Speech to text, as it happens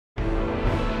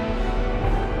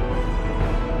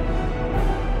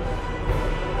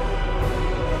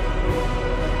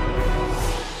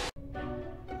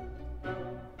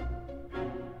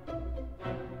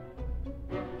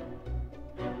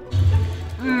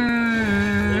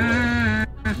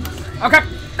Okay.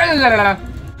 Get out of there.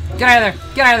 Get out of there.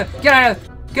 Get out of there. Get out of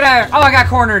there. Get out of there. Oh, I got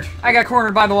cornered. I got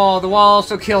cornered by the wall. The wall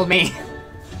also killed me.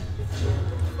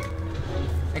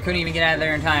 I couldn't even get out of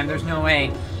there in time. There's no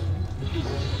way.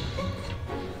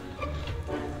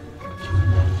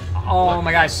 Oh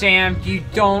my god, Sam, you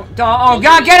don't. Oh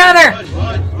god, get out of there!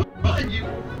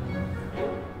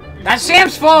 That's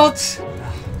Sam's fault!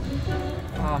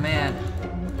 Oh man.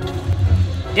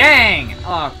 Dang!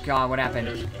 Oh god, what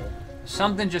happened?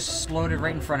 Something just exploded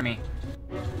right in front of me.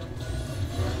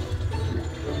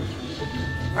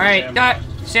 Alright,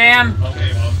 Sam!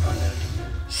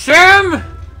 Sam!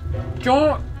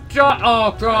 Don't.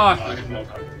 Oh god.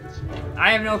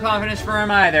 I have no confidence for him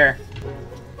either.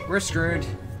 We're screwed.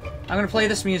 I'm gonna play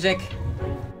this music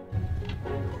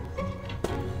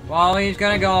while he's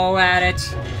gonna go at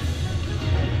it.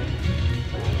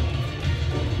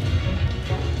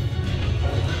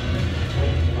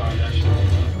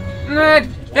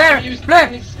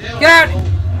 Get out!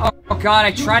 Oh god,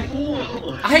 I tried.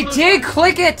 I did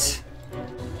click it!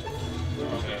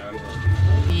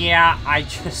 Yeah, I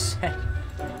just said.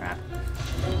 Crap.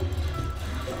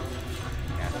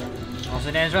 Yeah.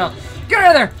 Also dead as well. Get out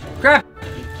of there! Crap!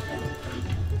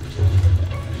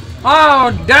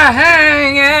 Oh,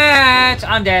 dang it!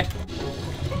 I'm dead.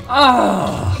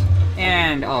 Oh,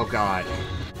 and oh god.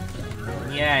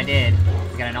 Yeah, I did.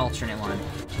 We got an alternate one.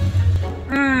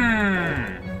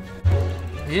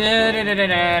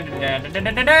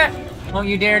 Don't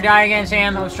you dare die again,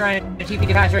 Sam. I was trying to TP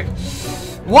to Patrick.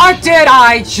 What did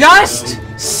I just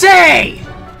say?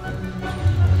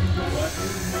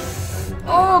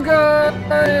 Oh god,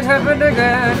 it happened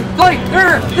again. Bloody!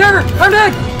 I'm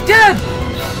dead! Dead!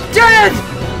 Dead!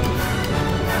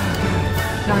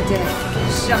 Not dead.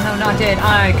 Somehow not dead.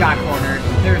 I got cornered.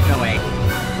 There's no way.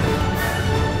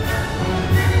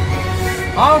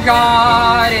 Oh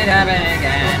god, it happened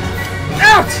again.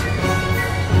 Out!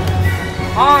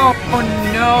 Oh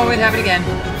no, it happened again.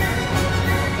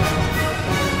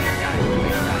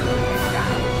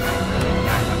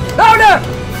 Oh no!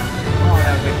 Oh,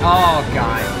 that was big. Oh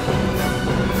god.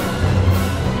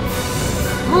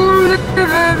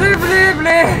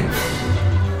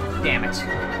 Damn it.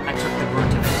 I took the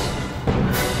brunt of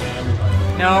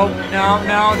it. No, no,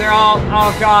 no, they're all.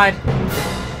 Oh god.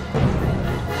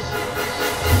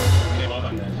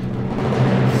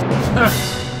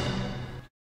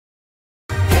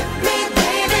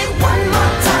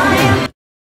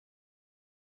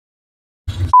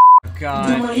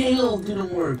 God. My hail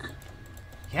didn't work.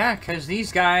 Yeah, because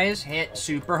these guys hit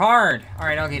super hard.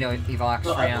 Alright, I'll get Evox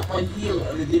for now. My heal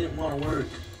and it didn't want to work.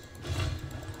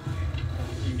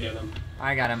 You get him.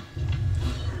 I got him.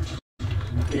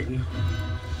 Okay.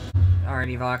 Alright,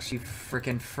 Evox, you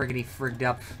frickin' friggity frigged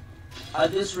up.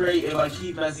 At this rate, if I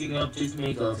keep messing up, just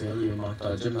make a failure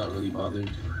montage. I'm not really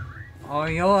bothered. Oh,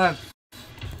 you'll have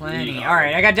plenty.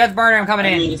 Alright, I got Death Barter, I'm coming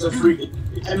in. It's a free.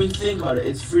 I mean, think about it.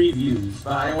 It's free views,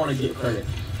 but I don't want to get credit.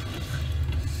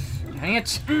 Dang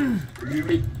it.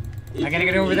 I gotta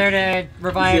get over there to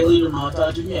revive.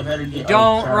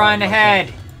 Don't run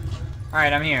ahead.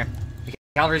 Alright, I'm here.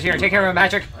 Calvary's here. Take care of him,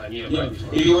 Patrick.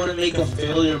 If you want to make a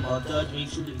failure montage, make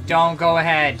sure to... Don't go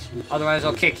ahead. Otherwise,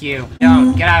 I'll kick you.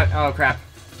 Don't. Get out. Oh, crap.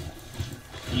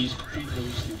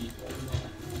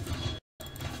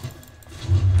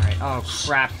 Alright. Oh,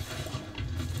 crap.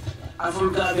 I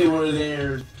forgot they were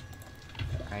there.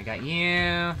 I got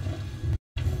you.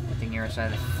 Getting your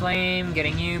side of the flame.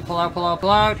 Getting you. Pull out, pull out, pull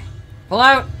out. Pull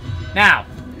out! Now!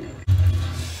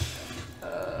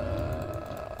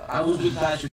 I was with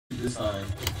Patrick this time.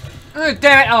 Oh,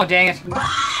 damn it! Oh, dang it.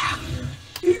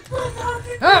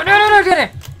 Oh, no, get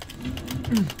it!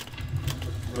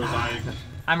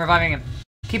 I'm reviving him.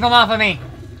 Keep him off of me.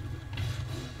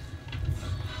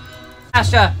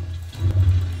 Asta!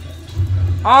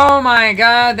 Oh my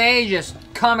god, they just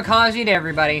kamikazed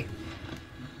everybody.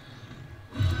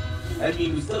 I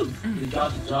mean, we still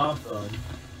got the job done.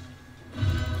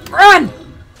 Run!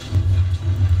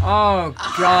 Oh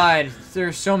god,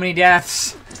 there's so many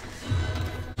deaths.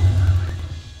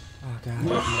 Oh god.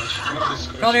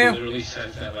 Don't you? Literally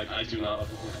says that, like, I do not love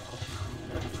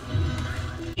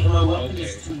My weapon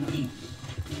is too weak.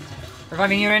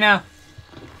 Reviving you right now.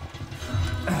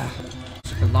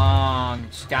 Super long,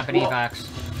 stamping evacs.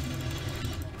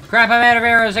 Crap, I'm out of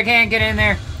arrows, I can't get in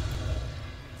there.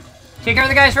 Take care of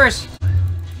the guys first.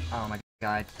 Oh my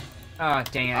god. Oh,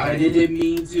 dang it. I didn't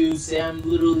mean to. Sam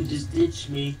literally just ditched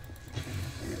me.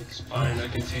 It's fine, I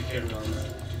can take care of all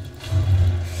that.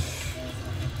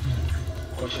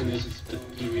 Question is the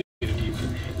degree of you.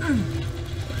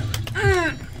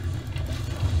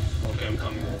 Okay, I'm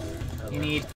coming over. You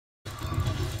need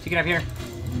to get up here.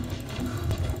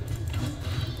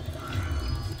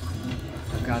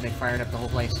 Oh god, they fired up the whole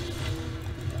place.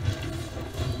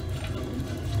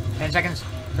 10 seconds.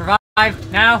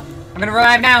 Revive now. I'm gonna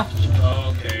revive now.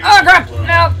 Okay. Oh crap!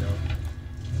 No.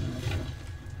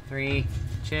 3,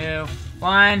 2,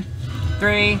 1.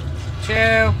 3,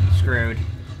 2. Screwed.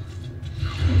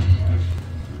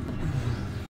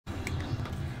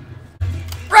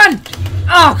 Run!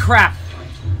 Oh crap!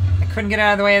 I couldn't get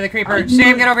out of the way of the creeper.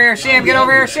 Sam, get over here! Sam, get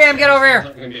over here! Sam, get over I'm here!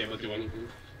 not gonna be able to do anything.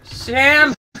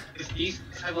 Sam! These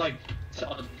have like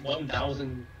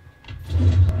 1,000.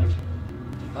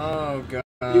 Oh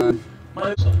god.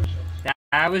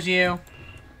 That was you.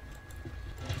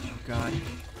 Oh god.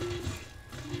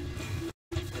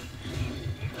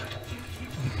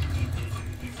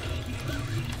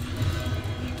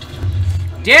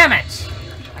 Damn it!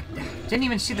 I didn't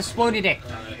even see the exploded dick.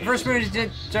 The first one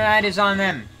died is on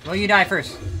them. Well, you die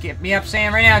first. Get me up,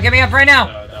 Sam, right now. Get me up right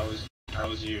now. That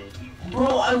was you. Bro,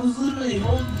 I was literally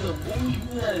holding them. What were you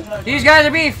doing that? These guys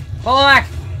are beef. Follow back.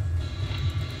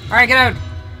 All right, get out.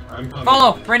 I'm coming.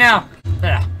 Follow right now.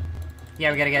 Ugh.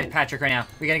 Yeah, we gotta get Patrick right now.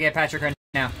 We gotta get Patrick right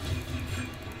now.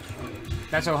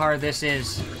 That's how hard this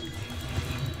is.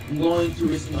 I'm going to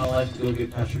risk my life to go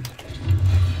get Patrick.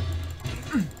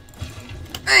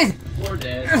 We're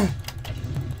dead.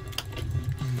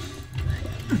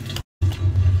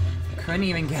 Couldn't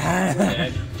even We're get.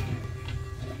 dead.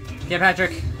 Get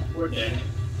Patrick. We're dead.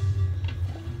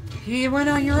 You went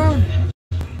on your own.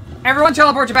 Everyone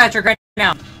teleport to Patrick right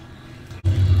now.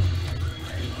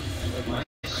 Like my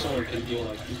sword can deal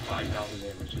like 5,000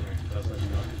 damage. That's like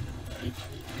nothing.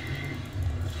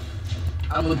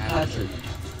 I'm with Patrick.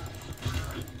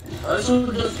 Our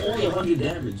sword does only 100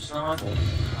 damage. It's not awful.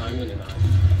 I'm gonna die.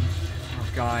 Oh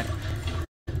god.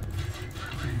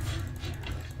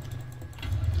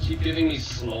 Keep giving me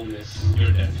slowness.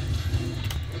 You're dead.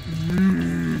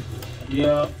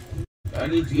 Yeah. I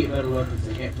need to get better weapons.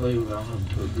 I can't play without them.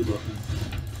 So good weapons.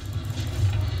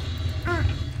 Come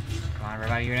on,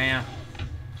 everybody, you're now.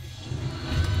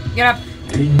 Get up.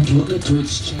 And look at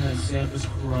Twitch chat. Sam is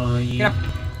crying. Get up.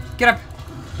 Get up.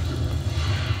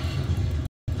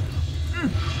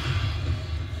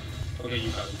 Okay,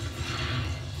 you got it.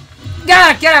 Get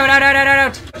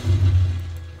out.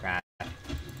 Crap.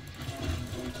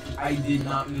 I did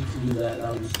not mean to do that.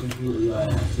 That was completely by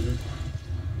accident.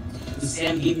 The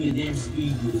Sam gave me a damn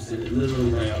speed boost and it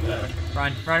literally ran out back.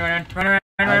 Run.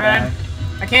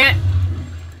 I can't.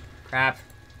 Crap.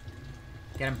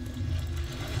 Get him.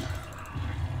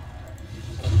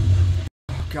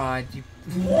 Oh god, you.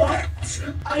 What?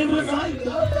 I was like, how did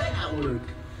that not work?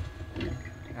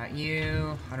 Got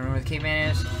you. I don't know where the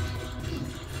caveman is.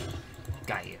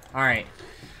 Got you. Alright.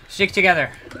 Stick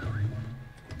together.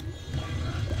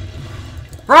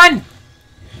 Run!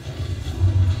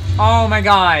 Oh my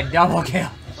god, double kill.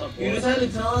 You just had to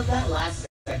tell us that last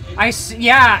second.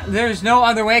 Yeah, there's no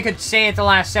other way I could say it the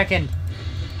last second.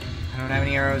 I don't have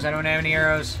any arrows.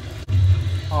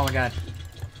 Oh my god.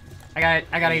 I got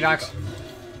Evox.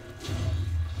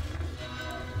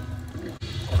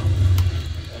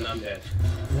 And I'm dead.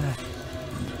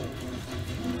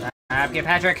 Get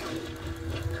Patrick.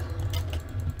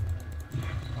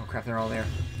 Oh crap, they're all there.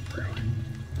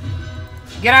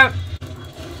 Get out!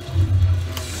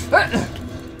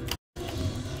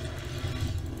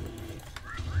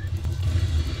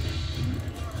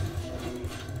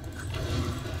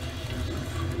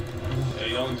 They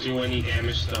don't do any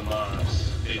damage to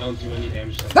mobs. They don't do any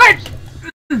damage to mobs.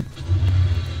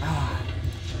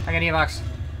 I got Evox.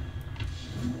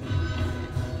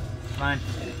 Come on.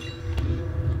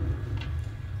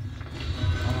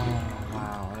 Oh,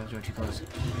 wow. That was way too close.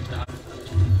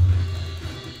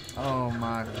 Oh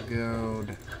my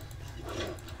god.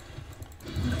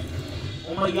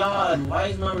 Oh my god, why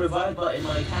is my revive button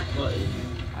my attack button?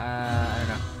 I don't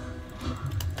know.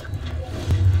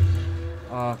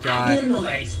 Oh I god. didn't know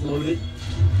that exploded.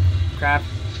 Crap.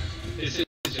 This is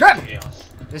just Crap! chaos.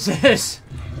 This is.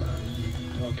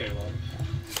 Okay, well.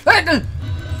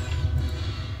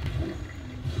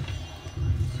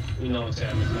 We know what's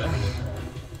happening.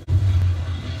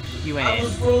 You I win.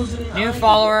 was frozen. New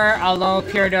follower, Allo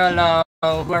Pierdolo,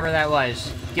 whoever that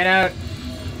was. Get out.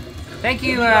 Thank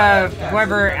you,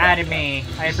 whoever added me.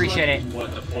 I appreciate it.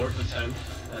 What, the 4th attempt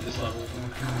at this level?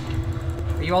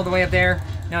 Are you all the way up there?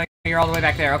 No, you're all the way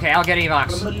back there. Okay, I'll get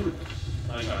Evox.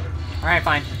 I got it. Alright,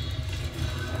 fine.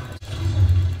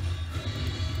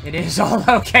 It is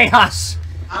all chaos.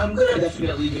 I'm gonna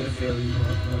definitely get a failure.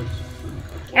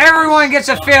 Everyone gets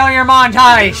a failure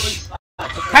montage.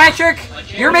 Patrick,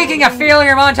 you're making a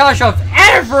failure montage of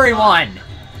everyone,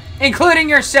 including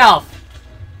yourself.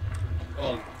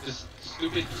 Oh, this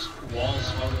stupid wall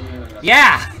spawning me.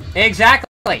 Yeah, exactly.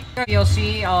 You'll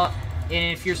see,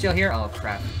 if you're still here. Oh,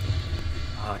 crap.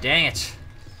 Oh, dang it.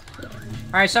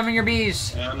 Alright, summon your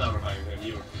bees. Yeah, I'm not reviving him.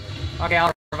 You. Okay,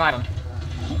 I'll revive him.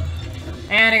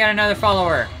 And I got another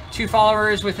follower. 2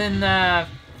 followers within the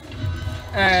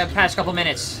past couple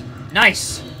minutes.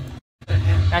 Nice!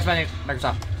 That's my name,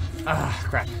 Microsoft. Ah,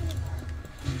 crap.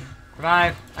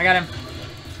 Revive. I got him.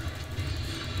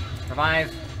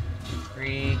 Revive.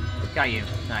 3. Got you.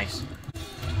 Nice.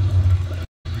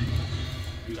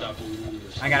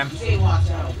 I got him.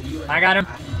 I got him.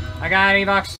 I got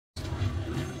Evox.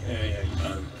 Yeah, you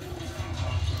got him.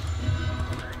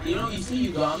 You know, you see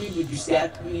you got me, but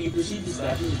you proceed to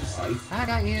stab me with the scythe. I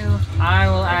got you. I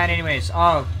will add anyways.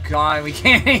 Oh god, we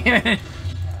can't even.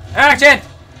 Ah, shit!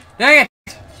 Dang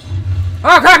it!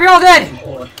 Oh crap, you're all dead!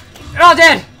 You're all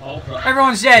dead!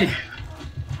 Everyone's dead!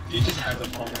 You just have the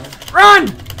phone.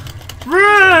 Run!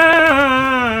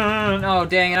 Run! Oh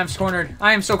dang it, I'm cornered.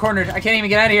 I am so cornered. I can't even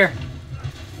get out of here.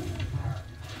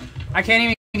 I can't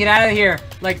even get out of here.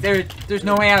 Like, there's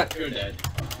no way out. You're dead.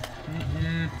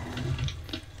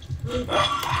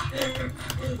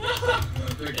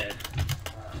 You're dead.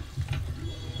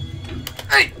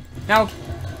 Hey! No.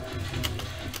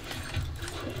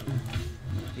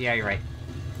 Yeah, you're right.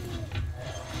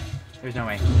 There's no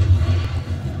way.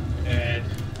 Dead.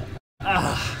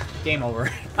 Ugh. Game over.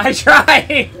 I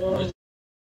tried!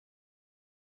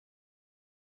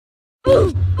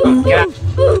 Get out.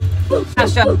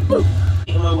 Fast up.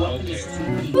 Come on.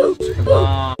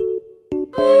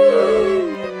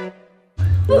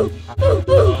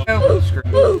 Oh,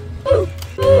 screw.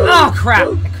 Oh crap!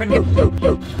 I couldn't get.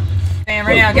 Damn,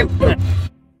 right now, get.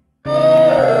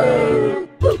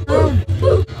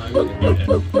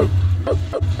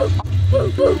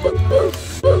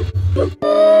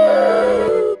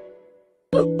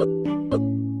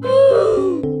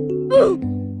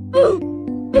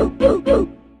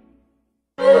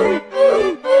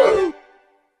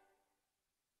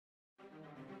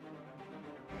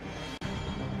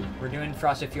 We're doing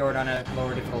Frosted Fjord on a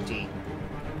lower difficulty.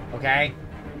 Okay?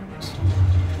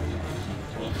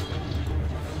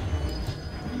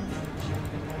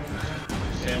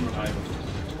 Sam revive.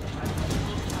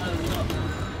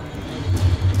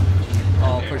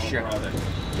 Oh, Okay, push your. well,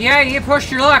 Yeah, you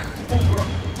pushed your luck! Okay, well,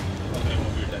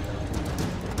 you're dead now.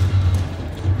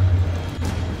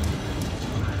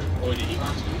 Oh, did he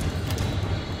box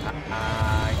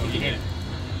you? You did.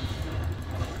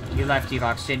 You left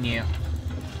Evox, didn't you?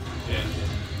 Yeah.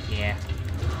 Yeah.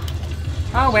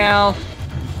 Oh well.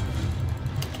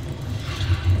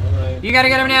 Alright. You gotta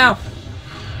get him now!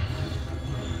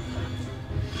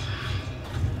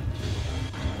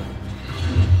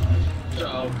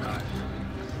 Oh, God.